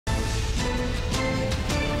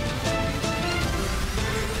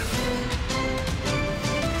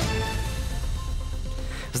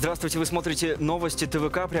Здравствуйте, вы смотрите новости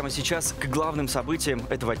ТВК. Прямо сейчас к главным событиям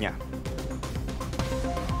этого дня.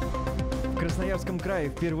 В Красноярском крае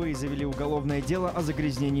впервые завели уголовное дело о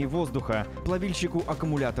загрязнении воздуха. Плавильщику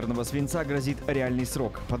аккумуляторного свинца грозит реальный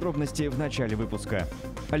срок. Подробности в начале выпуска.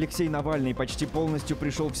 Алексей Навальный почти полностью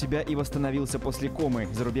пришел в себя и восстановился после комы.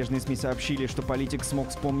 Зарубежные СМИ сообщили, что политик смог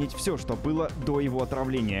вспомнить все, что было до его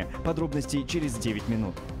отравления. Подробности через 9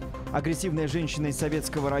 минут. Агрессивная женщина из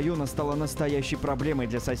Советского района стала настоящей проблемой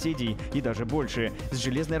для соседей и даже больше. С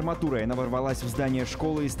железной арматурой она ворвалась в здание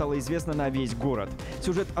школы и стало известно на весь город.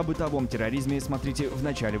 Сюжет о бытовом терроризме смотрите в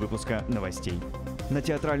начале выпуска новостей. На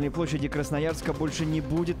театральной площади Красноярска больше не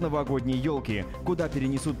будет новогодней елки. Куда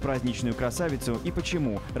перенесут праздничную красавицу и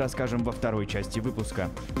почему, расскажем во второй части выпуска.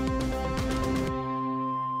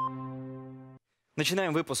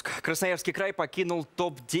 Начинаем выпуск. Красноярский край покинул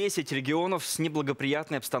топ-10 регионов с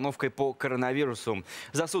неблагоприятной обстановкой по коронавирусу.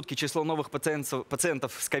 За сутки число новых пациентов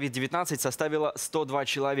с COVID-19 составило 102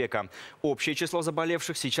 человека. Общее число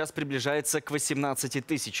заболевших сейчас приближается к 18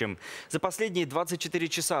 тысячам. За последние 24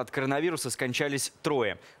 часа от коронавируса скончались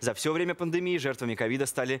 3. За все время пандемии жертвами ковида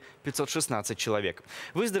стали 516 человек.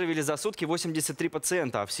 Выздоровели за сутки 83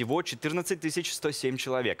 пациента, а всего 14 107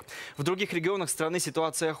 человек. В других регионах страны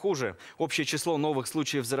ситуация хуже. Общее число новых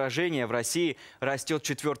случаев заражения в России растет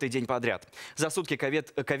 4-й день подряд. За сутки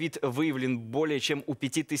ковид выявлен более чем у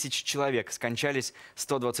 5000 человек. Скончались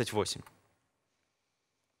 128.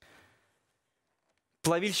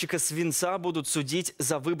 Плавильщика свинца будут судить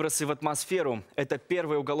за выбросы в атмосферу. Это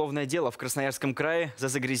первое уголовное дело в Красноярском крае за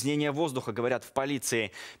загрязнение воздуха, говорят в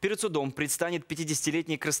полиции. Перед судом предстанет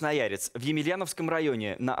 50-летний красноярец. В Емельяновском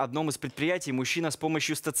районе на одном из предприятий мужчина с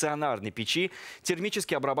помощью стационарной печи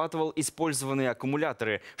термически обрабатывал использованные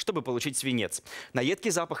аккумуляторы, чтобы получить свинец. На едкий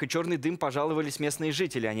запах и черный дым пожаловались местные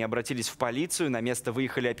жители. Они обратились в полицию, на место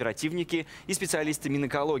выехали оперативники и специалисты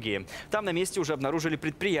Минэкологии. Там на месте уже обнаружили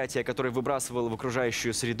предприятие, которое выбрасывало в окружающую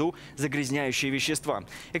среду загрязняющие вещества.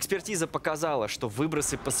 Экспертиза показала, что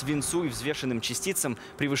выбросы по свинцу и взвешенным частицам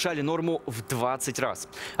превышали норму в 20 раз.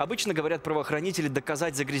 Обычно, говорят правоохранители,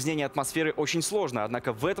 доказать загрязнение атмосферы очень сложно,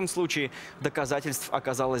 однако в этом случае доказательств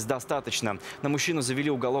оказалось достаточно. На мужчину завели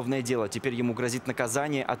уголовное дело. Теперь ему грозит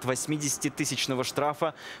наказание от 80-тысячного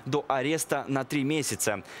штрафа до ареста на 3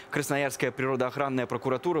 месяца. Красноярская природоохранная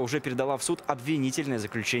прокуратура уже передала в суд обвинительное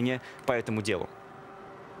заключение по этому делу.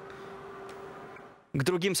 К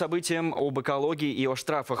другим событиям об экологии и о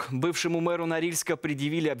штрафах. Бывшему мэру Норильска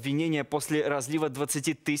предъявили обвинения после разлива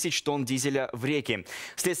 20 тысяч тонн дизеля в реки.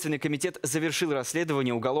 Следственный комитет завершил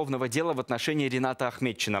расследование уголовного дела в отношении Рената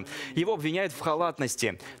Ахметчина. Его обвиняют в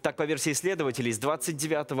халатности. Так, по версии следователей, с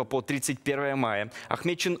 29 по 31 мая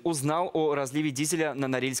Ахметчин узнал о разливе дизеля на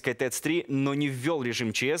Норильской ТЭЦ-3, но не ввел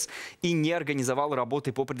режим ЧС и не организовал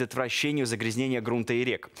работы по предотвращению загрязнения грунта и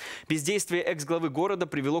рек. Бездействие экс-главы города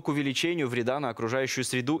привело к увеличению вреда на окружающую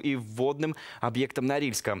среду и водным объектам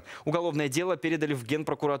Норильска. Уголовное дело передали в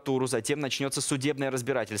Генпрокуратуру, затем начнется судебное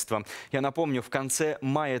разбирательство. Я напомню, в конце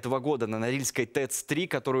мая этого года на Норильской ТЭЦ-3,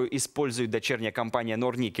 которую использует дочерняя компания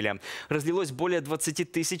Норникеля, разлилось более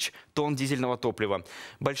 20 тысяч тонн дизельного топлива.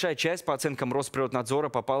 Большая часть, по оценкам Росприроднадзора,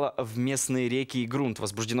 попала в местные реки и грунт.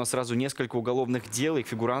 Возбуждено сразу несколько уголовных дел, их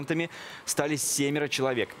фигурантами стали 7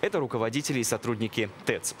 человек. Это руководители и сотрудники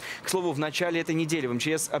ТЭЦ. К слову, в начале этой недели в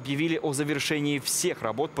МЧС объявили о завершении всех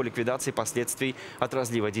работ по ликвидации последствий от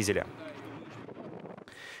разлива дизеля.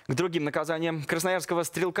 К другим наказаниям. Красноярского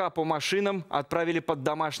стрелка по машинам отправили под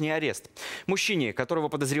домашний арест. Мужчине, которого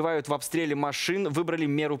подозревают в обстреле машин, выбрали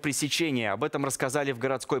меру пресечения. Об этом рассказали в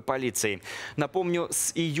городской полиции. Напомню,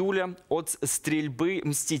 с июля от стрельбы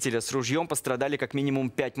мстителя с ружьем пострадали как минимум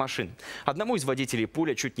 5 машин. Одному из водителей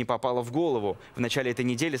пуля чуть не попала в голову. В начале этой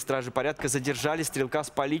недели стражи порядка задержали стрелка с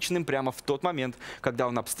поличным прямо в тот момент, когда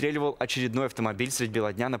он обстреливал очередной автомобиль средь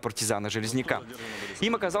бела дня на партизана Железняка.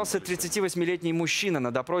 Им оказался 38-летний мужчина.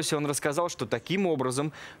 На допросе он рассказал, что таким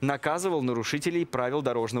образом наказывал нарушителей правил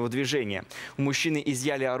дорожного движения. У мужчины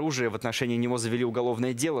изъяли оружие, в отношении него завели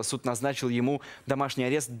уголовное дело. Суд назначил ему домашний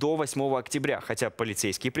арест до 8 октября, хотя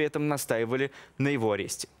полицейские при этом настаивали на его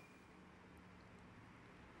аресте.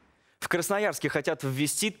 В Красноярске хотят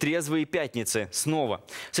ввести трезвые пятницы. Снова.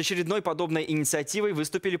 С очередной подобной инициативой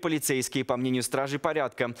выступили полицейские. По мнению стражей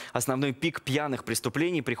порядка, основной пик пьяных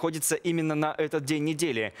преступлений приходится именно на этот день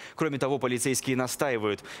недели. Кроме того, полицейские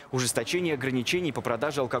настаивают. Ужесточение ограничений по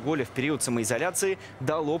продаже алкоголя в период самоизоляции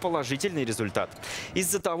дало положительный результат.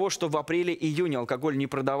 Из-за того, что в апреле-июне алкоголь не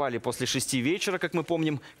продавали после 6 вечера, как мы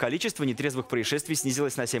помним, количество нетрезвых происшествий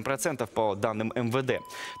снизилось на 7% по данным МВД.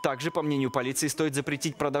 Также, по мнению полиции, стоит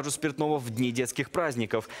запретить продажу спиртного спиртного в дни детских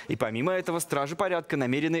праздников. И помимо этого стражи порядка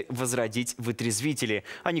намерены возродить вытрезвители.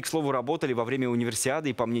 Они, к слову, работали во время универсиады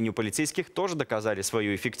и, по мнению полицейских, тоже доказали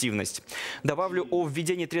свою эффективность. Добавлю, о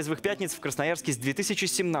введении трезвых пятниц в Красноярске с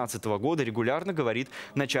 2017 года регулярно говорит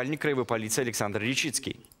начальник краевой полиции Александр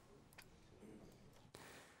Речицкий.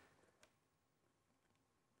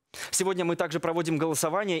 Сегодня мы также проводим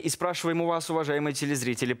голосование и спрашиваем у вас, уважаемые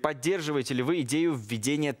телезрители, поддерживаете ли вы идею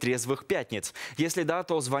введения трезвых пятниц? Если да,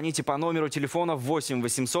 то звоните по номеру телефона 8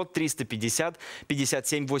 800 350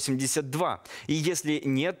 57 82. И если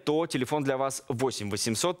нет, то телефон для вас 8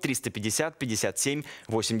 800 350 57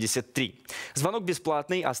 83. Звонок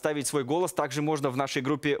бесплатный, оставить свой голос также можно в нашей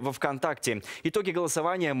группе во ВКонтакте. Итоги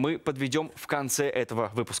голосования мы подведем в конце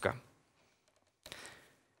этого выпуска.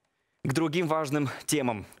 К другим важным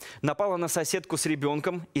темам. Напала на соседку с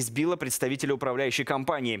ребенком, избила представителя управляющей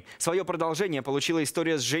компании. Свое продолжение получила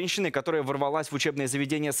история с женщиной, которая ворвалась в учебное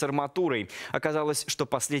заведение с арматурой. Оказалось, что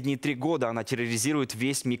последние 3 года она терроризирует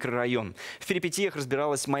весь микрорайон. В перипетиях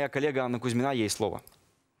разбиралась моя коллега Анна Кузьмина, ей слово.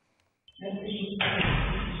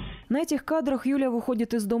 На этих кадрах Юля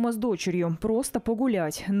выходит из дома с дочерью. Просто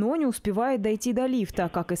погулять. Но не успевает дойти до лифта,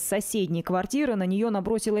 как из соседней квартиры на нее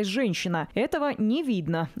набросилась женщина. Этого не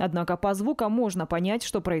видно. Однако по звукам можно понять,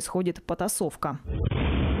 что происходит потасовка.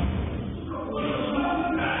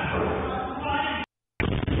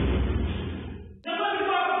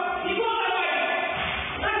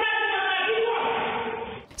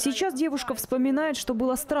 Сейчас девушка вспоминает, что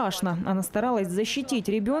было страшно. Она старалась защитить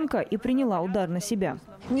ребенка и приняла удар на себя.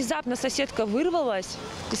 Внезапно соседка вырвалась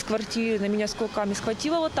из квартиры, на меня с кулаками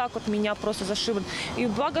схватила вот так вот, меня просто за шиворот. И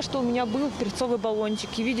благо, что у меня был перцовый баллончик.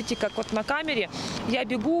 И видите, как вот на камере я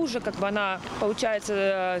бегу уже, как бы она,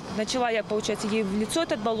 получается, начала я, получается, ей в лицо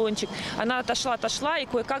этот баллончик. Она отошла и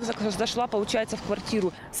кое-как зашла, получается, в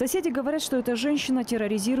квартиру. Соседи говорят, что эта женщина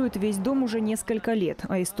терроризирует весь дом уже несколько лет.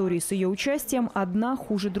 А истории с ее участием одна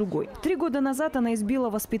хуже другой. 3 года назад она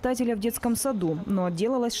избила воспитателя в детском саду, но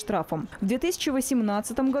отделалась штрафом. В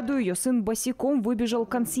 2018 году ее сын босиком выбежал к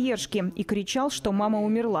консьержке и кричал, что мама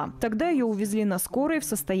умерла. Тогда ее увезли на скорой в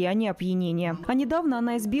состоянии опьянения. А недавно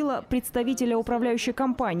она избила представителя управляющей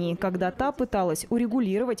компании, когда та пыталась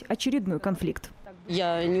урегулировать очередной конфликт.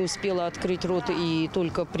 Я не успела открыть рот и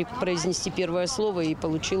только произнести первое слово и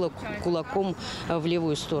получила кулаком в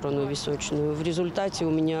левую сторону височную. В результате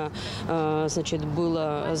у меня, значит,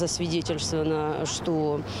 было засвидетельствовано,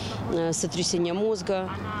 что сотрясение мозга,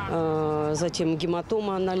 затем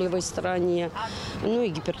гематома на левой стороне, ну и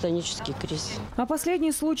гипертонический криз. А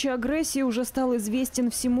последний случай агрессии уже стал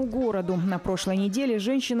известен всему городу. На прошлой неделе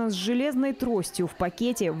женщина с железной тростью в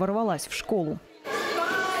пакете ворвалась в школу.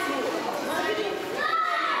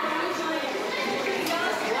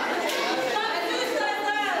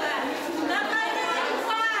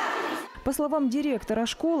 По словам директора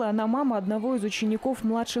школы, она мама одного из учеников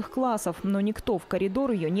младших классов, но никто в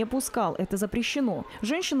коридор ее не пускал. Это запрещено.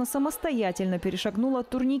 Женщина самостоятельно перешагнула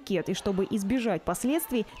турникет, и чтобы избежать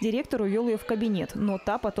последствий, директор увел ее в кабинет, но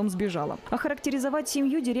та потом сбежала. Охарактеризовать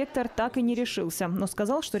семью директор так и не решился, но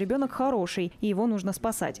сказал, что ребенок хороший, и его нужно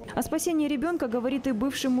спасать. О спасении ребенка говорит и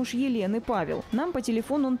бывший муж Елены, Павел. Нам по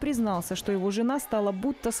телефону он признался, что его жена стала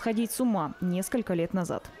будто сходить с ума несколько лет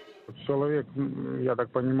назад. Человек, я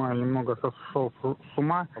так понимаю, немного сошел с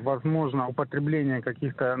ума. Возможно, употребление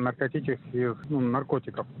каких-то наркотических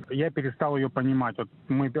наркотиков. Я перестал ее понимать. Вот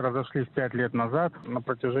мы разошлись 5 лет назад. На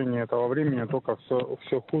протяжении этого времени только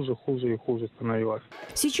все хуже и хуже становилось.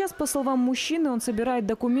 Сейчас, по словам мужчины, он собирает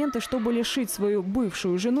документы, чтобы лишить свою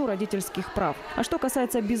бывшую жену родительских прав. А что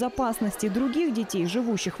касается безопасности других детей,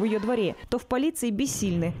 живущих в ее дворе, то в полиции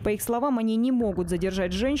бессильны. По их словам, они не могут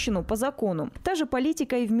задержать женщину по закону. Та же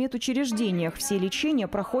политика и в медучреждениях. Все лечения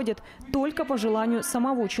проходят только по желанию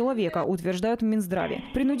самого человека, утверждают в Минздраве.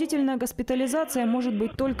 Принудительная госпитализация может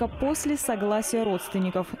быть только после согласия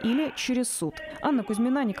родственников или через суд. Анна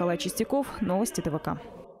Кузьмина, Николай Чистяков. Новости ТВК.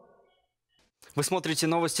 Вы смотрите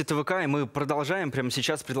новости ТВК, и мы продолжаем. Прямо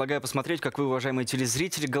сейчас предлагаю посмотреть, как вы, уважаемые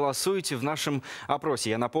телезрители, голосуете в нашем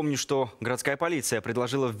опросе. Я напомню, что городская полиция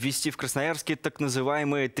предложила ввести в Красноярске так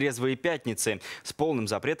называемые трезвые пятницы с полным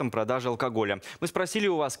запретом продажи алкоголя. Мы спросили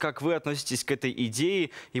у вас, как вы относитесь к этой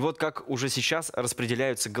идее, и вот как уже сейчас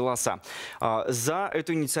распределяются голоса. За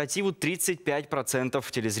эту инициативу 35%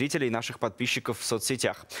 телезрителей и наших подписчиков в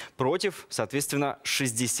соцсетях. Против, соответственно,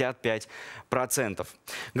 65%.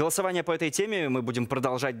 Голосование по этой теме время мы будем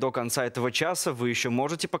продолжать до конца этого часа. Вы еще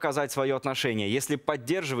можете показать свое отношение. Если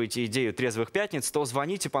поддерживаете идею трезвых пятниц, то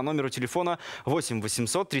звоните по номеру телефона 8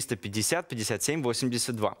 800 350 57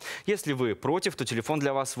 82. Если вы против, то телефон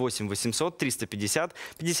для вас 8 800 350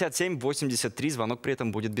 57 83. Звонок при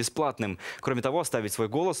этом будет бесплатным. Кроме того, оставить свой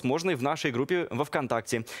голос можно и в нашей группе во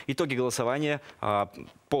ВКонтакте. Итоги голосования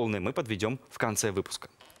полные мы подведем в конце выпуска.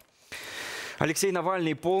 Алексей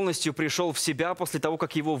Навальный полностью пришел в себя после того,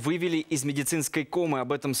 как его вывели из медицинской комы.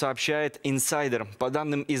 Об этом сообщает инсайдер. По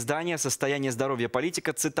данным издания, состояние здоровья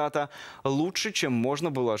политика, цитата, «лучше, чем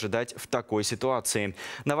можно было ожидать в такой ситуации».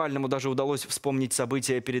 Навальному даже удалось вспомнить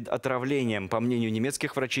события перед отравлением. По мнению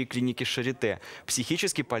немецких врачей клиники Шарите,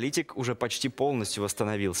 психически политик уже почти полностью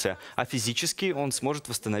восстановился, а физически он сможет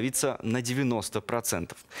восстановиться на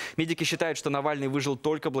 90%. Медики считают, что Навальный выжил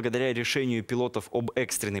только благодаря решению пилотов об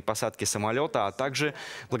экстренной посадке самолета, а также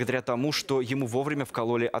благодаря тому, что ему вовремя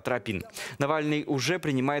вкололи атропин. Навальный уже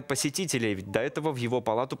принимает посетителей, ведь до этого в его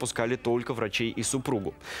палату пускали только врачей и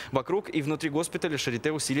супругу. Вокруг и внутри госпиталя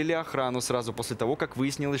Шарите усилили охрану сразу после того, как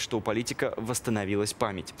выяснилось, что у политика восстановилась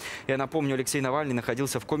память. Я напомню, Алексей Навальный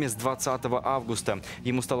находился в коме с 20 августа.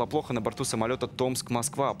 Ему стало плохо на борту самолета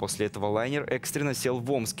Томск-Москва. После этого лайнер экстренно сел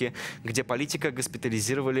в Омске, где политика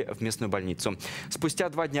госпитализировали в местную больницу. Спустя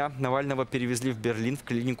 2 дня Навального перевезли в Берлин в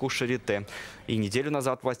клинику Шарите. И неделю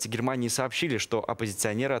назад власти Германии сообщили, что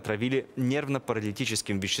оппозиционера отравили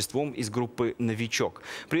нервно-паралитическим веществом из группы «Новичок».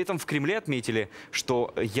 При этом в Кремле отметили,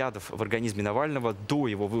 что ядов в организме Навального до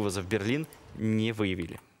его вывоза в Берлин не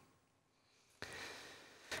выявили.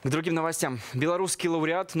 К другим новостям. Белорусский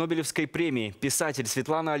лауреат Нобелевской премии, писатель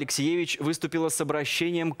Светлана Алексеевич выступила с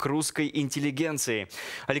обращением к русской интеллигенции.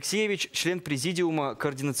 Алексеевич – член президиума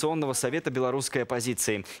Координационного совета белорусской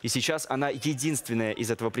оппозиции. И сейчас она единственная из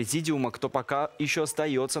этого президиума, кто пока еще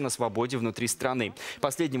остается на свободе внутри страны.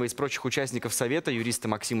 Последнего из прочих участников совета, юриста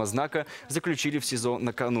Максима Знака, заключили в СИЗО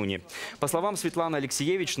накануне. По словам Светланы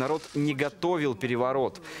Алексеевич, народ не готовил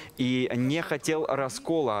переворот и не хотел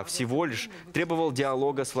раскола, а всего лишь требовал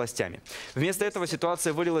диалога с властями. Вместо этого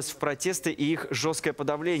ситуация вылилась в протесты и их жесткое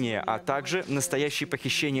подавление, а также настоящие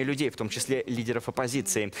похищения людей, в том числе лидеров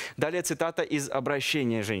оппозиции. Далее цитата из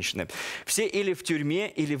обращения женщины. «Все или в тюрьме,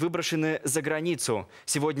 или выброшены за границу.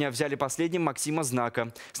 Сегодня взяли последним Максима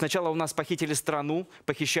Знака. Сначала у нас похитили страну,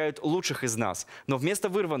 похищают лучших из нас. Но вместо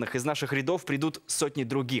вырванных из наших рядов придут сотни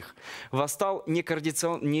других. Восстал не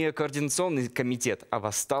координационный комитет, а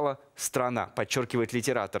восстала страна», подчеркивает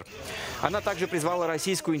литератор. Она также призвала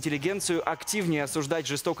российскую интеллигенцию активнее осуждать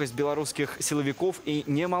жестокость белорусских силовиков и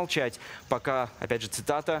не молчать, пока, опять же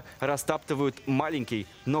цитата, растаптывают маленький,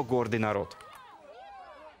 но гордый народ.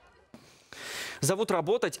 Зовут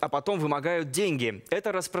работать, а потом вымогают деньги.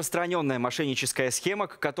 Это распространенная мошенническая схема,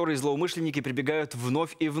 к которой злоумышленники прибегают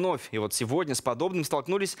вновь и вновь. И вот сегодня с подобным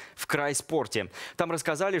столкнулись в крайспорте. Там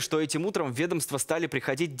рассказали, что этим утром в ведомство стали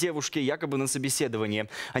приходить девушки якобы на собеседование.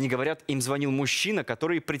 Они говорят, им звонил мужчина,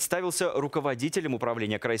 который представился руководителем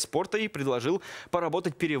управления крайспорта и предложил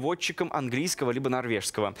поработать переводчиком английского либо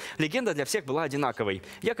норвежского. Легенда для всех была одинаковой.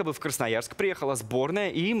 Якобы в Красноярск приехала сборная,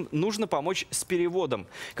 и им нужно помочь с переводом.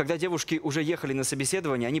 Когда девушки уже ехали на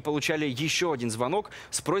собеседование, они получали еще один звонок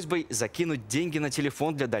с просьбой закинуть деньги на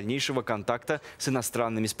телефон для дальнейшего контакта с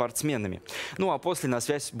иностранными спортсменами. Ну а после на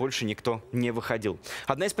связь больше никто не выходил.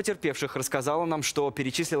 Одна из потерпевших рассказала нам, что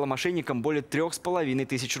перечислила мошенникам более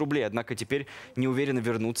 3500 рублей, однако теперь не уверена,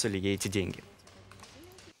 вернутся ли ей эти деньги.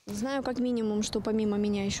 Знаю как минимум, что помимо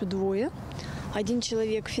меня еще 2. Один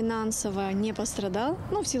человек финансово не пострадал,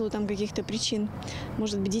 в силу там каких-то причин,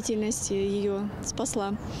 может, бдительность ее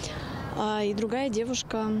спасла. И другая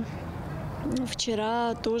девушка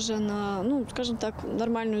вчера тоже на, скажем так,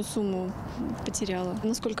 нормальную сумму потеряла.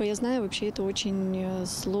 Насколько я знаю, вообще это очень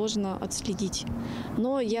сложно отследить.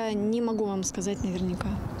 Но я не могу вам сказать наверняка,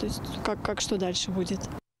 то есть как что дальше будет.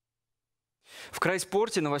 В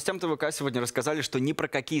крайспорте новостям ТВК сегодня рассказали, что ни про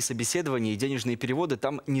какие собеседования и денежные переводы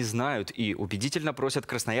там не знают. И убедительно просят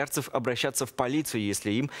красноярцев обращаться в полицию,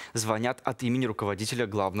 если им звонят от имени руководителя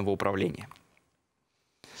главного управления.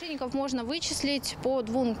 Мошенников можно вычислить по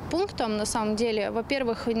 2 пунктам, на самом деле.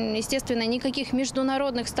 Во-первых, естественно, никаких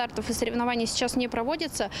международных стартов и соревнований сейчас не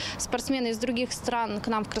проводится. Спортсмены из других стран к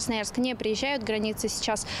нам в Красноярск не приезжают, границы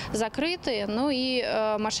сейчас закрыты. Ну и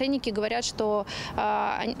мошенники говорят, что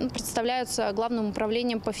представляются Главным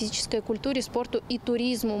управлением по физической культуре, спорту и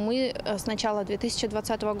туризму. Мы с начала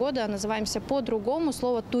 2020 года называемся по-другому.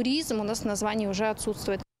 Слово «туризм» у нас в названии уже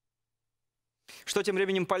отсутствует. Что тем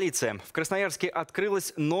временем полиция? В Красноярске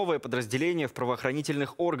открылось новое подразделение в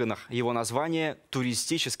правоохранительных органах. Его название –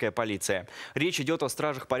 туристическая полиция. Речь идет о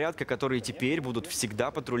стражах порядка, которые теперь будут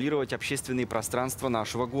всегда патрулировать общественные пространства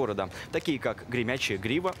нашего города, такие как Гремячая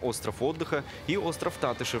Грива, остров Отдыха и остров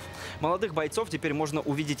Татышев. Молодых бойцов теперь можно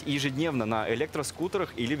увидеть ежедневно на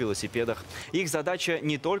электроскутерах или велосипедах. Их задача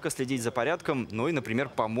не только следить за порядком, но и, например,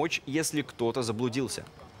 помочь, если кто-то заблудился.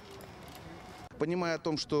 Понимая о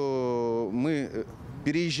том, что мы,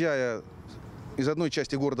 переезжая из одной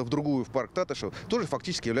части города в другую, в парк Татышев, тоже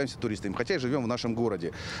фактически являемся туристами, хотя и живем в нашем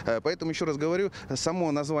городе. Поэтому, еще раз говорю,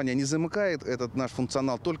 само название не замыкает этот наш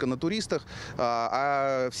функционал только на туристах,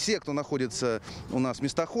 а все, кто находится у нас в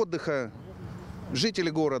местах отдыха, жители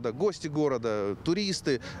города, гости города,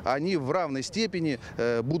 туристы, они в равной степени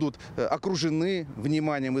будут окружены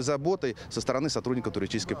вниманием и заботой со стороны сотрудников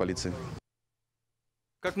туристической полиции.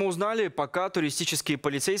 Как мы узнали, пока туристические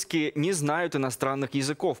полицейские не знают иностранных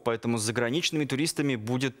языков, поэтому с заграничными туристами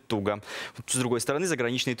будет туго. С другой стороны,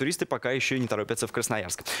 заграничные туристы пока еще не торопятся в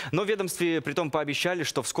Красноярск. Но в ведомстве притом пообещали,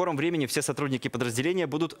 что в скором времени все сотрудники подразделения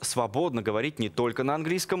будут свободно говорить не только на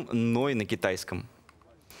английском, но и на китайском.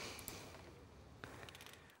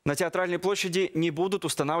 На Театральной площади не будут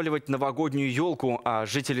устанавливать новогоднюю елку, а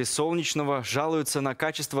жители Солнечного жалуются на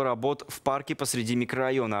качество работ в парке посреди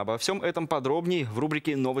микрорайона. Обо всем этом подробнее в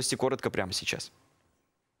рубрике «Новости коротко» прямо сейчас.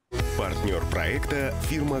 Партнер проекта –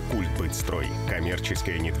 фирма «Культбытстрой».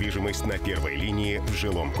 Коммерческая недвижимость на первой линии в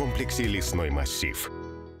жилом комплексе «Лесной массив».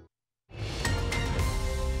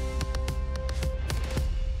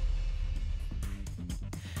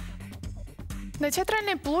 На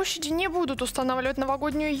Театральной площади не будут устанавливать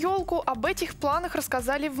новогоднюю елку. Об этих планах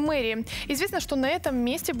рассказали в мэрии. Известно, что на этом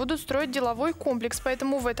месте будут строить деловой комплекс,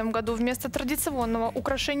 поэтому в этом году вместо традиционного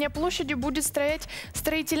украшения площади будет стоять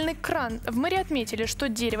строительный кран. В мэрии отметили, что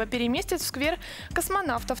дерево переместят в сквер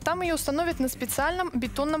космонавтов. Там ее установят на специальном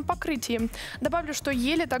бетонном покрытии. Добавлю, что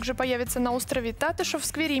ели также появятся на острове Татышев, в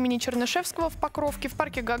сквере имени Чернышевского, в Покровке, в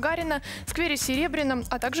парке Гагарина, в сквере Серебряном,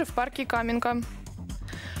 а также в парке Каменка.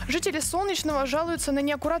 Жители Солнечного жалуются на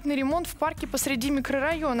неаккуратный ремонт в парке посреди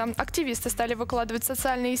микрорайона. Активисты стали выкладывать в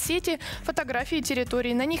социальные сети фотографии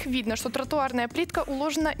территории. На них видно, что тротуарная плитка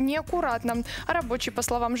уложена неаккуратно. А рабочие, по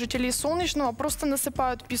словам жителей Солнечного, просто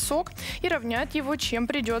насыпают песок и равняют его чем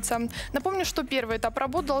придется. Напомню, что первый этап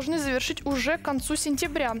работ должны завершить уже к концу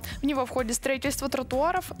сентября. В него входит строительство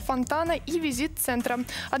тротуаров, фонтана и визит-центра.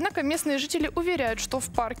 Однако местные жители уверяют, что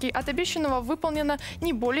в парке от обещанного выполнено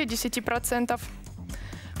не более 10%.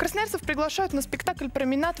 Красноярцев приглашают на спектакль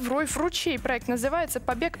 «Променад в ручей». Проект называется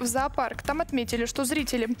 «Побег в зоопарк». Там отметили, что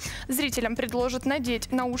зрителям предложат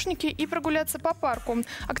надеть наушники и прогуляться по парку.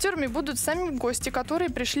 Актерами будут сами гости, которые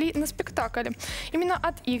пришли на спектакль. Именно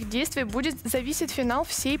от их действий будет зависеть финал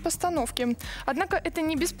всей постановки. Однако это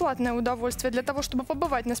не бесплатное удовольствие. Для того, чтобы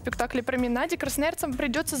побывать на спектакле «Променаде», красноярцам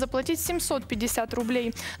придется заплатить 750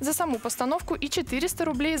 рублей за саму постановку и 400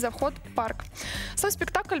 рублей за вход в парк. Сам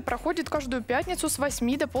спектакль проходит каждую пятницу с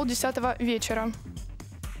 8 до полдесятого вечера.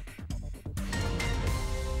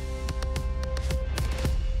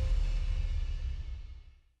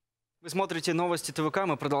 Вы смотрите новости ТВК,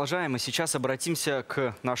 мы продолжаем, и сейчас обратимся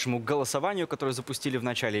к нашему голосованию, которое запустили в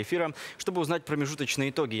начале эфира, чтобы узнать промежуточные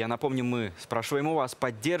итоги. Я напомню, мы спрашиваем у вас,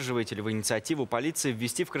 поддерживаете ли вы инициативу полиции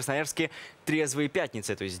ввести в Красноярске трезвые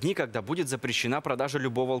пятницы, то есть дни, когда будет запрещена продажа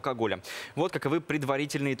любого алкоголя. Вот каковы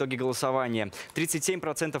предварительные итоги голосования.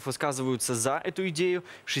 37% высказываются за эту идею,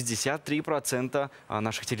 63%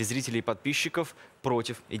 наших телезрителей и подписчиков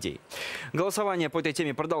против идей. Голосование по этой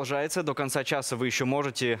теме продолжается. До конца часа вы еще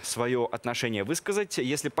можете свое отношение высказать.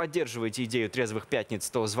 Если поддерживаете идею трезвых пятниц,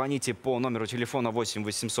 то звоните по номеру телефона 8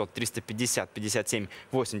 800 350 57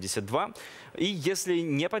 82. И если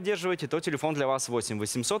не поддерживаете, то телефон для вас 8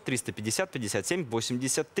 800 350 57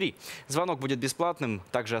 83. Звонок будет бесплатным.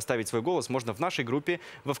 Также оставить свой голос можно в нашей группе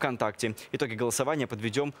во ВКонтакте. Итоги голосования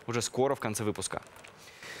подведем уже скоро в конце выпуска.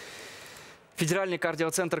 Федеральный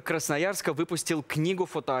кардиоцентр Красноярска выпустил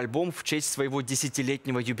книгу-фотоальбом в честь своего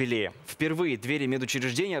 10-летнего юбилея. Впервые двери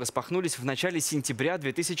медучреждения распахнулись в начале сентября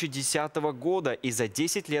 2010 года. И за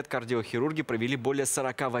 10 лет кардиохирурги провели более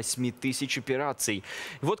 48 тысяч операций. И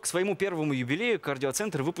вот к своему первому юбилею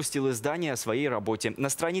кардиоцентр выпустил издание о своей работе. На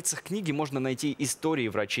страницах книги можно найти истории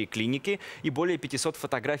врачей клиники и более 500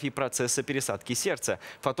 фотографий процесса пересадки сердца.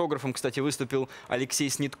 Фотографом, кстати, выступил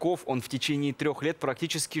Алексей Навальный. Он в течение 3 лет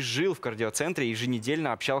практически жил в кардиоцентре кардиоцентре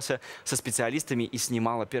еженедельно общался со специалистами и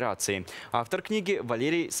снимал операции. Автор книги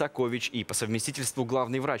Валерий Сакович и по совместительству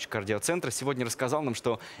главный врач кардиоцентра сегодня рассказал нам,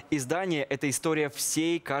 что издание – это история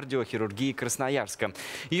всей кардиохирургии Красноярска.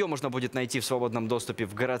 Ее можно будет найти в свободном доступе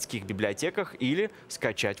в городских библиотеках или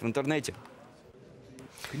скачать в интернете.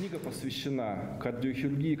 Книга посвящена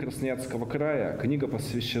кардиохирургии Красноярского края. Книга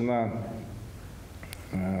посвящена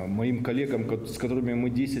моим коллегам, с которыми мы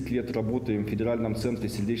 10 лет работаем в Федеральном центре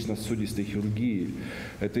сердечно-сосудистой хирургии.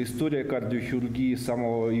 Это история кардиохирургии с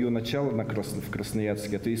самого ее начала в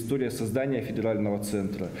Красноярске. Это история создания федерального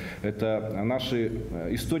центра. Это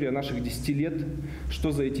история наших 10 лет.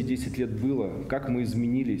 Что за эти 10 лет было, как мы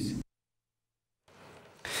изменились.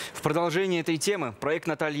 В продолжении этой темы проект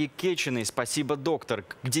Натальи Кечиной «Спасибо, доктор»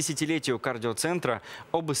 к 10-летию кардиоцентра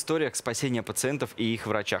об историях спасения пациентов и их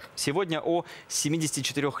врачах. Сегодня о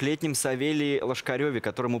 74-летнем Савелии Лошкареве,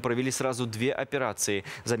 которому провели сразу 2 операции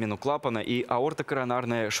 – замену клапана и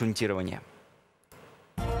аортокоронарное шунтирование.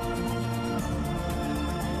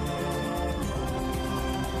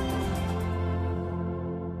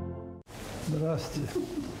 Здравствуйте.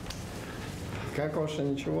 Как ваше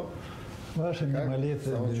ничего? Ваше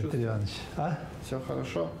мимолетие, Дмитрий Иванович. А? Все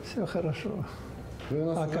хорошо? Все хорошо. Вы у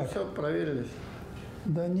нас уже все проверились?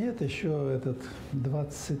 Да нет, еще этот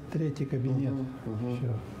 23-й кабинет.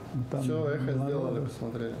 Там все, эхо сделали,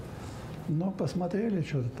 посмотрели? Ну, посмотрели,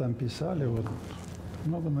 что-то там писали. Вот.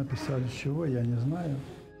 Много написали, чего, я не знаю.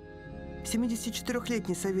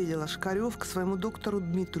 74-летний Савелий Лошкарев к своему доктору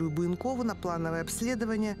Дмитрию Буенкову на плановое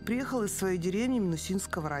обследование приехал из своей деревни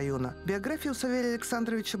Минусинского района. Биография у Савелия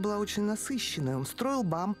Александровича была очень насыщенной. Он строил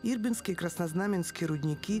БАМ, Ирбинские и Краснознаменские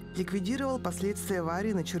рудники, ликвидировал последствия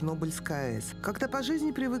аварии на Чернобыльской АЭС. Как-то по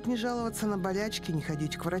жизни привык не жаловаться на болячки, не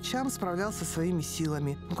ходить к врачам, справлялся своими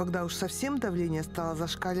силами. Но когда уж совсем давление стало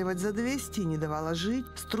зашкаливать за 200 и не давало жить,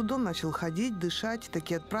 с трудом начал ходить, дышать,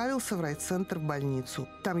 таки отправился в райцентр в больницу.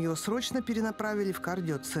 Там его срочно перенаправили в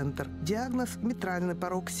кардиоцентр. Диагноз – митральный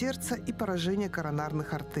порок сердца и поражение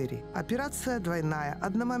коронарных артерий. Операция двойная,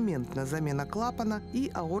 одномоментная замена клапана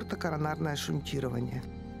и аортокоронарное шунтирование.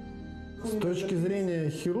 С точки зрения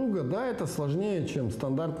хирурга, да, это сложнее, чем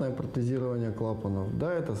стандартное протезирование клапанов.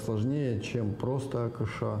 Да, это сложнее, чем просто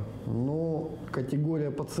АКШ. Но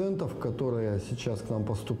категория пациентов, которая сейчас к нам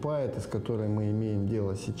поступает и с которой мы имеем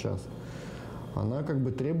дело сейчас, она как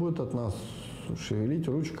бы требует от нас шевелить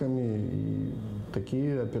ручками, и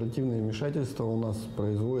такие оперативные вмешательства у нас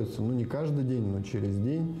производятся, ну, не каждый день, но через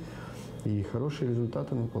день, и хорошие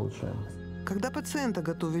результаты мы получаем. Когда пациента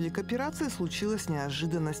готовили к операции, случилась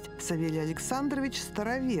неожиданность. Савелий Александрович –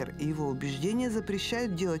 старовер, и его убеждения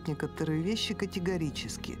запрещают делать некоторые вещи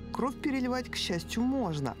категорически. Кровь переливать, к счастью,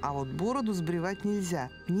 можно, а вот бороду сбривать нельзя,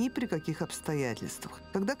 ни при каких обстоятельствах.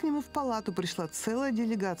 Когда к нему в палату пришла целая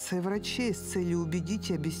делегация врачей с целью убедить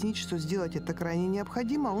и объяснить, что сделать это крайне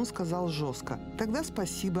необходимо, он сказал жестко: «Тогда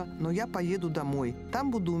спасибо, но я поеду домой. Там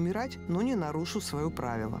буду умирать, но не нарушу свое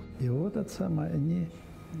правило». И вот это самое, они...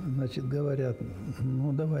 Значит, говорят,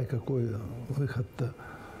 ну давай, какой выход-то?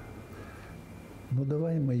 Ну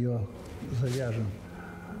давай мы ее завяжем.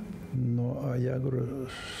 Ну, а я говорю,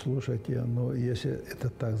 слушайте, ну если это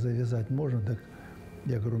так завязать можно, так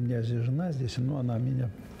я говорю, у меня здесь жена здесь, ну она меня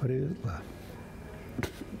привезла.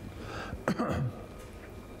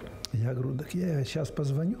 Я говорю, так я сейчас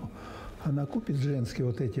позвоню, она купит женские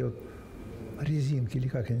вот эти вот резинки, или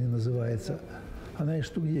как они называются. Она их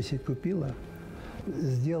штук 10 купила.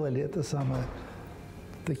 Сделали это самое,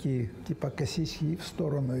 такие типа косички в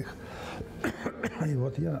сторону их. И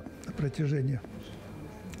вот я на протяжении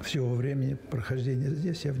всего времени прохождения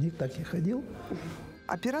здесь, я в них так и ходил.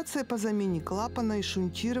 Операция по замене клапана и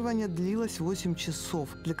шунтирования длилась 8 часов.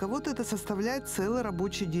 Для кого-то это составляет целый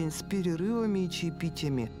рабочий день с перерывами и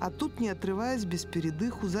чаепитиями. А тут, не отрываясь без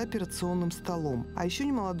передыху за операционным столом. А еще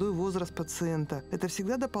немолодой возраст пациента. Это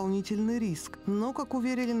всегда дополнительный риск. Но, как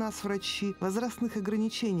уверили нас врачи, возрастных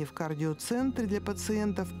ограничений в кардиоцентре для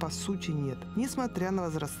пациентов по сути нет, несмотря на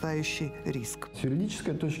возрастающий риск. С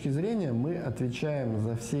юридической точки зрения мы отвечаем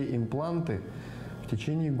за все импланты в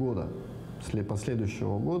течение года.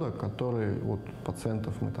 Последующего года, которые вот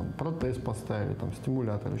пациентов мы там протез поставили, там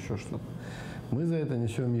стимулятор, еще что-то. Мы за это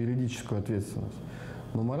несем юридическую ответственность.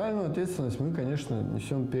 Но моральную ответственность мы, конечно,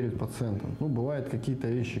 несем перед пациентом. Ну, бывают какие-то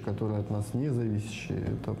вещи, которые от нас не зависящие.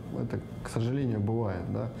 Это, к сожалению,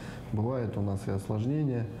 бывает, да. Бывает у нас и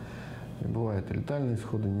осложнения, и бывают и летальные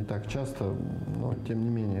исходы, не так часто, но тем не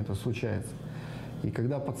менее это случается. И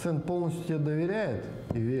когда пациент полностью тебе доверяет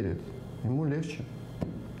и верит, ему легче.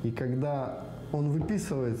 И когда он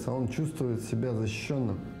выписывается, он чувствует себя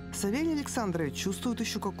защищенным. Савелий Александрович чувствует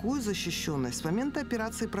еще какую защищенность. С момента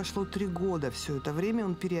операции прошло 3 года. Все это время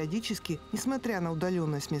он периодически, несмотря на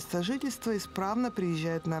удаленность места жительства, исправно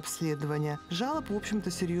приезжает на обследование. Жалоб, в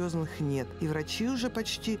общем-то, серьезных нет. И врачи уже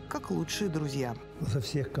почти как лучшие друзья. За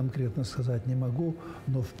всех конкретно сказать не могу,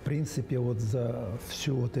 но в принципе вот за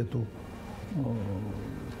всю вот эту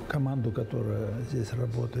команду, которая здесь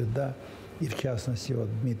работает, да, и в частности вот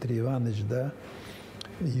Дмитрий Иванович, да,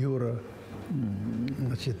 Юра,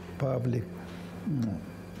 значит, Павлик,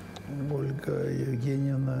 Ольга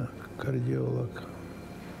Евгеньевна, кардиолог,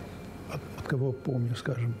 от кого помню,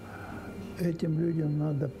 скажем, этим людям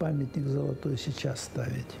надо памятник золотой сейчас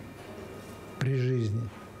ставить при жизни.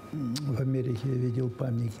 В Америке я видел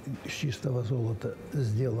памятник из чистого золота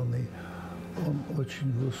сделанный. Он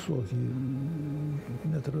очень высокий,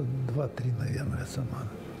 метра 2-3, наверное, сама.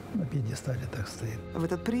 На пьедестале так стоит. В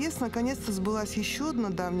этот приезд наконец-то сбылась еще одна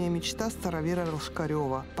давняя мечта старовера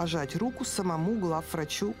Рожкарева – пожать руку самому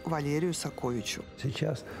главврачу Валерию Соковичу.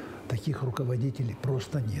 Сейчас таких руководителей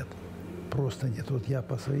просто нет. Просто нет. Вот я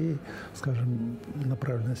по своей, скажем,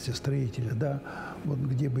 направленности строителя, да, вот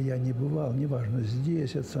где бы я ни бывал, неважно,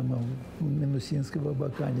 здесь, это сама, в Минусинской, в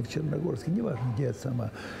Абакане, в Черногорске, неважно, где это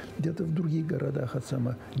сама, где-то в других городах это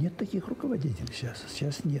сама. Нет таких руководителей сейчас.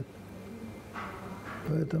 Сейчас нет.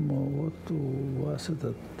 Поэтому вот у вас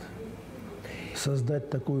создать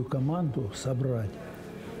такую команду, собрать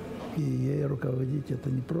и ей руководить, это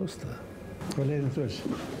непросто. Валерий Анатольевич,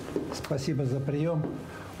 спасибо за прием.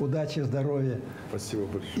 Удачи, здоровья. Спасибо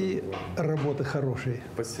большое. И работы хорошей.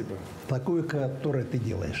 Спасибо. Такую, которую ты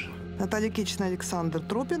делаешь. Наталья Кичина, Александр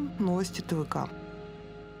Тропин. Новости ТВК.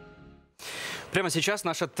 Прямо сейчас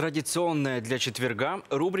наша традиционная для четверга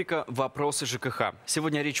рубрика «Вопросы ЖКХ».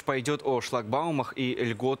 Сегодня речь пойдет о шлагбаумах и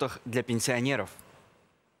льготах для пенсионеров.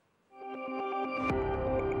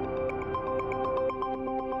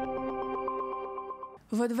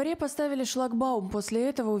 Во дворе поставили шлагбаум. После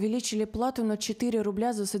этого увеличили плату на 4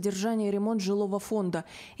 рубля за содержание и ремонт жилого фонда.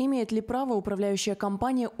 Имеет ли право управляющая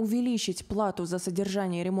компания увеличить плату за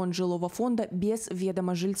содержание и ремонт жилого фонда без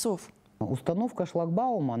ведома жильцов? Установка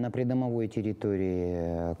шлагбаума на придомовой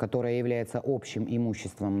территории, которая является общим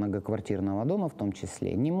имуществом многоквартирного дома в том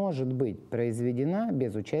числе, не может быть произведена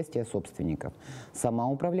без участия собственников. Сама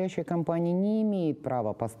управляющая компания не имеет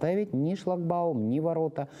права поставить ни шлагбаум, ни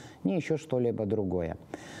ворота, ни еще что-либо другое.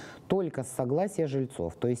 Только с согласия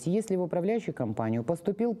жильцов. То есть если в управляющую компанию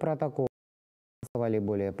поступил протокол, голосовали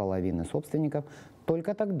более половины собственников,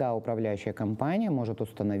 только тогда управляющая компания может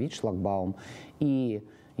установить шлагбаум. И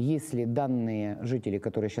если данные жители,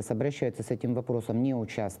 которые сейчас обращаются с этим вопросом, не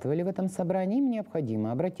участвовали в этом собрании, им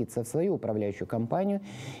необходимо обратиться в свою управляющую компанию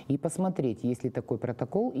и посмотреть, есть ли такой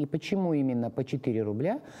протокол и почему именно по 4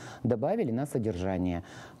 рубля добавили на содержание.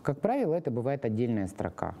 Как правило, это бывает отдельная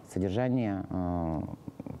строка – содержание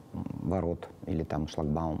ворот или там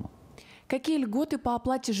шлагбаума. Какие льготы по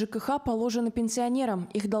оплате ЖКХ положены пенсионерам?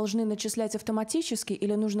 Их должны начислять автоматически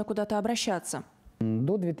или нужно куда-то обращаться?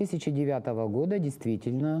 До 2009 года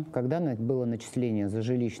действительно, когда было начисление за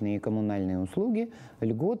жилищные и коммунальные услуги,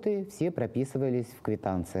 льготы все прописывались в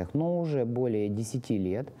квитанциях. Но уже более 10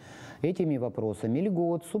 лет этими вопросами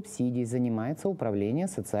льгот, субсидий занимается Управление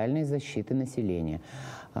социальной защиты населения.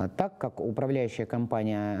 Так как управляющая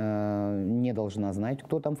компания не должна знать,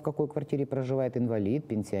 кто там в какой квартире проживает, инвалид,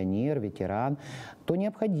 пенсионер, ветеран, то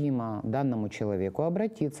необходимо данному человеку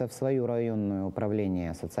обратиться в свое районное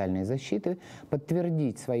управление социальной защиты,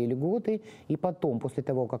 подтвердить свои льготы, и потом, после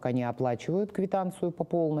того, как они оплачивают квитанцию по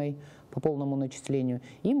полному начислению,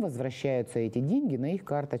 им возвращаются эти деньги на их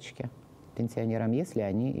карточке пенсионерам, если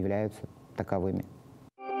они являются таковыми.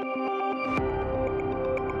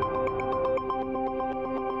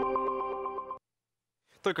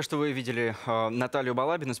 Только что вы видели Наталью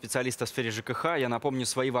Балабину, специалиста в сфере ЖКХ. Я напомню,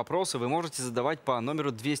 свои вопросы вы можете задавать по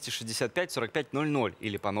номеру 265-4500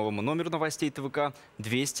 или по новому номеру новостей ТВК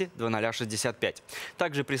 200-0065.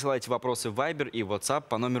 Также присылайте вопросы в Viber и WhatsApp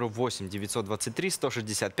по номеру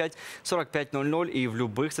 8-923-165-4500 и в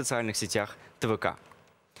любых социальных сетях ТВК.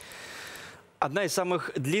 Одна из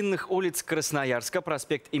самых длинных улиц Красноярска,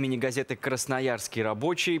 проспект имени газеты «Красноярский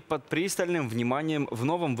рабочий», под пристальным вниманием в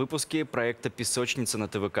новом выпуске проекта «Песочница» на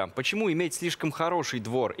ТВК. Почему иметь слишком хороший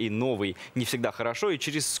двор и новый не всегда хорошо, и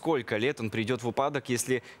через сколько лет он придет в упадок,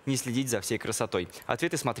 если не следить за всей красотой?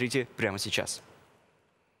 Ответы смотрите прямо сейчас.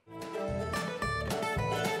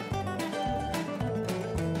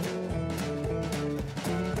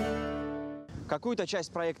 Какую-то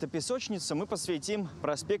часть проекта «Песочница» мы посвятим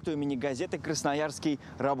проспекту имени газеты «Красноярский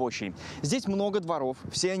рабочий». Здесь много дворов,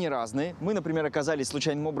 все они разные. Мы, например, оказались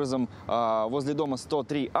случайным образом возле дома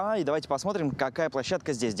 103А. И давайте посмотрим, какая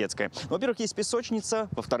площадка здесь детская. Во-первых, есть песочница.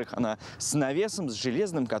 Во-вторых, она с навесом, с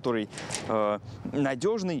железным, который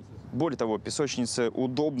надежный. Более того, песочница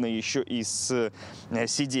удобна еще и с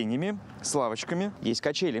сиденьями, с лавочками. Есть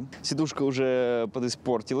качели. Сидушка уже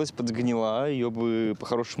подиспортилась, подгнила. Ее бы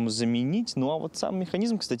по-хорошему заменить. Ну а вот сам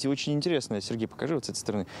механизм, кстати, очень интересный. Сергей, покажи вот с этой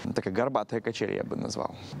стороны. Такая горбатая качель, я бы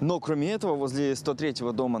назвал. Но кроме этого, возле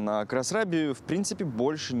 103-го дома на Красрабе, в принципе,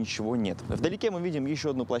 больше ничего нет. Вдалеке мы видим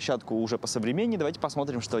еще одну площадку уже по современней. Давайте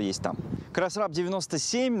посмотрим, что есть там. Красраб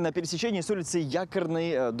 97 на пересечении с улицей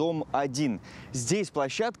Якорной, дом 1. Здесь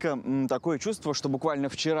площадка. Такое чувство, что буквально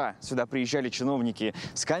вчера сюда приезжали чиновники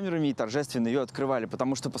с камерами и торжественно ее открывали,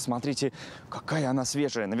 потому что посмотрите, какая она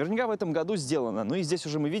свежая. Наверняка в этом году сделана. Ну и здесь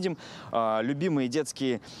уже мы видим любимые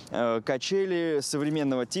детские качели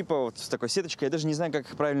современного типа, вот с такой сеточкой. Я даже не знаю, как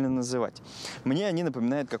их правильно называть. Мне они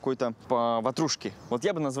напоминают какой-то ватрушки. Вот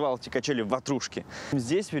я бы назвал эти качели ватрушки.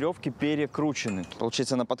 Здесь веревки перекручены.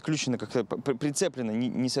 Получается, она подключена, как-то прицеплена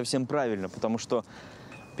не совсем правильно, потому что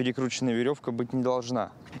перекрученная веревка быть не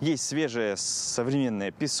должна. Есть свежая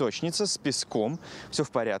современная песочница с песком. Все в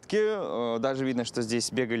порядке. Даже видно, что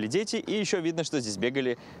здесь бегали дети. И еще видно, что здесь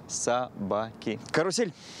бегали собаки.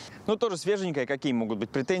 Карусель. Ну, тоже свеженькая. Какие могут быть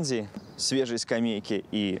претензии? Свежие скамейки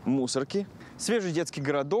и мусорки. Свежий детский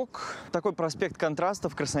городок. Такой проспект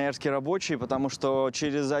контрастов, Красноярский рабочий, потому что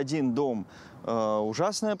через один дом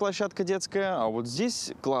ужасная площадка детская, а вот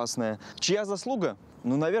здесь классная. Чья заслуга?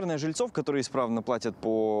 Ну, наверное, жильцов, которые исправно платят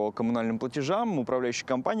по коммунальным платежам, управляющей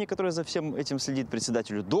компании, которая за всем этим следит,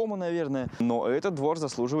 председателю дома, наверное. Но этот двор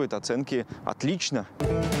заслуживает оценки «отлично».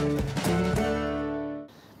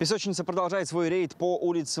 Песочница продолжает свой рейд по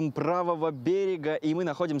улицам правого берега, и мы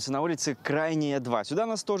находимся на улице Крайняя 2. Сюда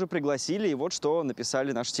нас тоже пригласили, и вот что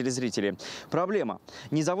написали наши телезрители. Проблема.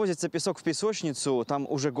 Не завозится песок в песочницу, там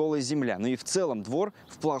уже голая земля. Ну и в целом двор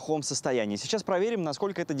в плохом состоянии. Сейчас проверим,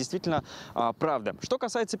 насколько это действительно правда. Что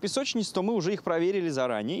касается песочниц, то мы уже их проверили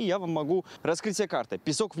заранее, и я вам могу раскрыть все карты.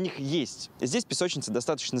 Песок в них есть. Здесь песочница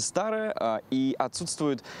достаточно старая, и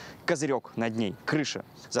отсутствует козырек над ней, крыша.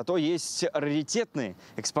 Зато есть раритетные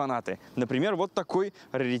экспонаты. Например, вот такой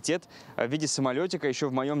раритет в виде самолетика. Еще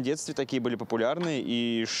в моем детстве такие были популярны.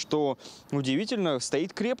 И, что удивительно,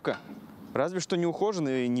 стоит крепко. Разве что не ухожен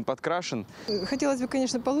и не подкрашен. Хотелось бы,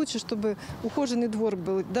 конечно, получше, чтобы ухоженный двор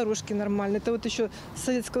был, дорожки нормальные. Это вот еще с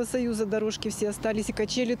Советского Союза дорожки все остались, и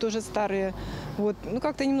качели тоже старые. Вот. Ну,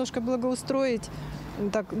 как-то немножко благоустроить.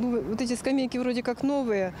 Так, ну, вот эти скамейки вроде как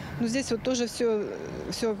новые, но здесь вот тоже все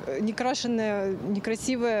некрашенное,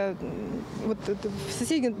 некрасивое. Вот в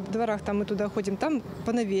соседних дворах там мы туда ходим, там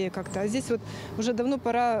поновее как-то, а здесь вот уже давно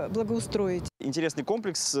пора благоустроить. Интересный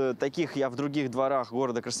комплекс. Таких я в других дворах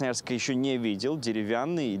города Красноярска еще не видел.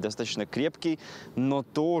 Деревянный и достаточно крепкий, но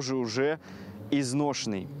тоже уже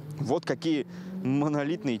изношенный. Вот какие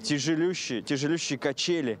монолитные, тяжелющие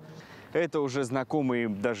качели. Это уже знакомый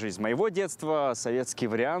даже из моего детства, советский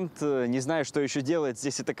вариант. Не знаю, что еще делать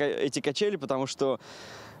здесь эти качели, потому что,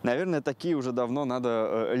 наверное, такие уже давно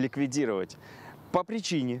надо ликвидировать. По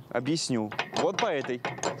причине, объясню. Вот по этой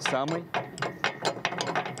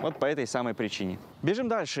самой причине. Бежим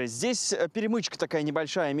дальше. Здесь перемычка такая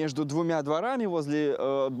небольшая между двумя дворами возле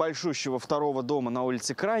большущего второго дома на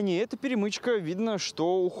улице Крайней. Эта перемычка, видно,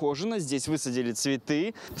 что ухожена. Здесь высадили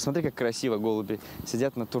цветы. Посмотри, как красиво голуби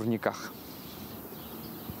сидят на турниках.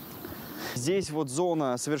 Здесь вот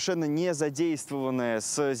зона совершенно не задействованная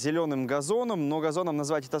с зеленым газоном, но газоном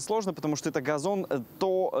назвать это сложно, потому что это газон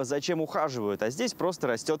то, зачем ухаживают, а здесь просто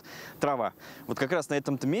растет трава. Вот как раз на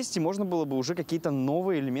этом-то месте можно было бы уже какие-то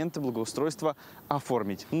новые элементы благоустройства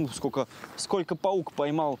оформить. Ну, сколько паук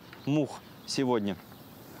поймал мух сегодня.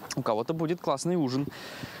 У кого-то будет классный ужин.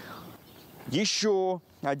 Еще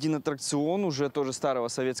один аттракцион, уже тоже старого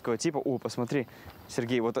советского типа. О, посмотри,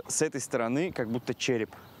 Сергей, вот с этой стороны как будто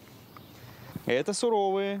череп. Это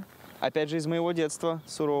суровые, опять же из моего детства,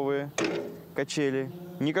 суровые качели.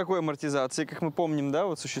 Никакой амортизации, как мы помним, да,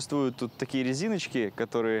 вот существуют тут такие резиночки,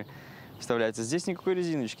 которые вставляются. Здесь никакой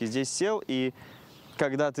резиночки, здесь сел, и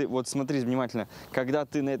когда ты, вот смотри внимательно, когда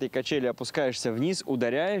ты на этой качели опускаешься вниз,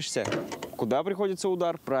 ударяешься, куда приходится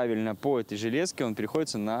удар? Правильно, по этой железке он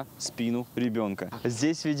переходится на спину ребенка.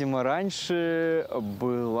 Здесь, видимо, раньше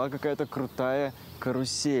была какая-то крутая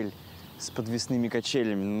карусель с подвесными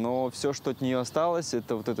качелями, но все, что от нее осталось,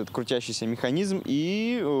 это вот этот крутящийся механизм,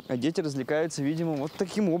 и дети развлекаются, видимо, вот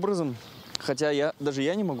таким образом. Хотя даже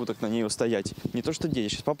я не могу так на ней устоять. Не то что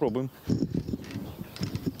дети, сейчас попробуем.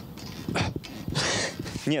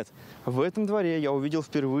 Нет, в этом дворе я увидел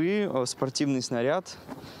впервые спортивный снаряд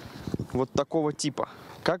вот такого типа.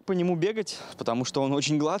 Как по нему бегать? Потому что он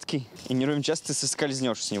очень гладкий, и не ровен час ты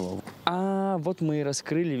соскользнешь с него. А вот мы и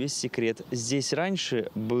раскрыли весь секрет. Здесь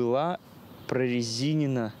раньше была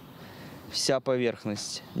прорезинена вся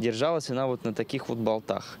поверхность. Держалась она вот на таких вот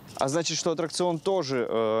болтах. А значит, что аттракцион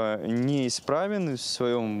тоже неисправен, в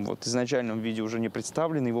своем вот изначальном виде уже не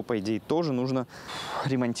представлен. Его, по идее, тоже нужно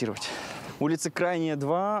ремонтировать. Улица Крайняя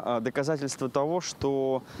 2 – доказательство того,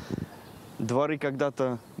 что дворы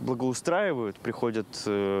когда-то благоустраивают, приходят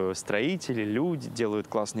строители, люди, делают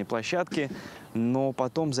классные площадки, но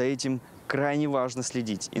потом за этим крайне важно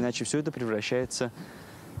следить, иначе все это превращается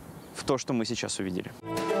в то, что мы сейчас увидели.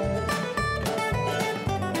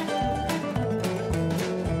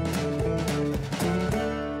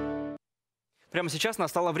 Прямо сейчас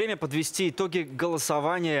настало время подвести итоги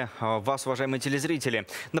голосования вас, уважаемые телезрители.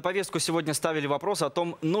 На повестку сегодня ставили вопрос о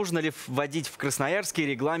том, нужно ли вводить в Красноярске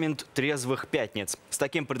регламент трезвых пятниц. С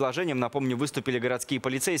таким предложением, напомню, выступили городские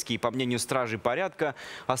полицейские. По мнению стражей порядка,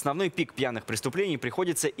 основной пик пьяных преступлений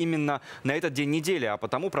приходится именно на этот день недели, а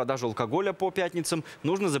потому продажу алкоголя по пятницам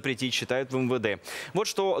нужно запретить, считают в МВД. Вот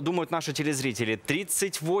что думают наши телезрители.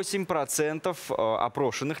 38%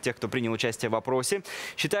 опрошенных, тех, кто принял участие в опросе,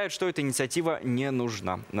 считают, что эта инициатива не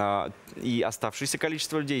нужна. И оставшееся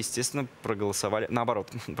количество людей, естественно, проголосовали,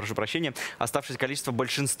 наоборот, прошу прощения, оставшееся количество,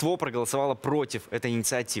 большинство проголосовало против этой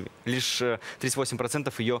инициативы. Лишь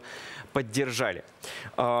 38% ее поддержали.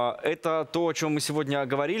 Это то, о чем мы сегодня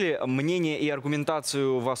говорили. Мнение и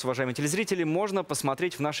аргументацию вас, уважаемые телезрители, можно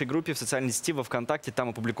посмотреть в нашей группе в социальной сети во ВКонтакте. Там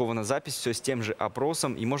опубликована запись, все с тем же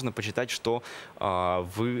опросом, и можно почитать, что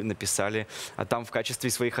вы написали там в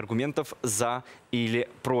качестве своих аргументов «за» или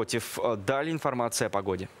 «против». Далее информация о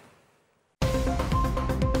погоде.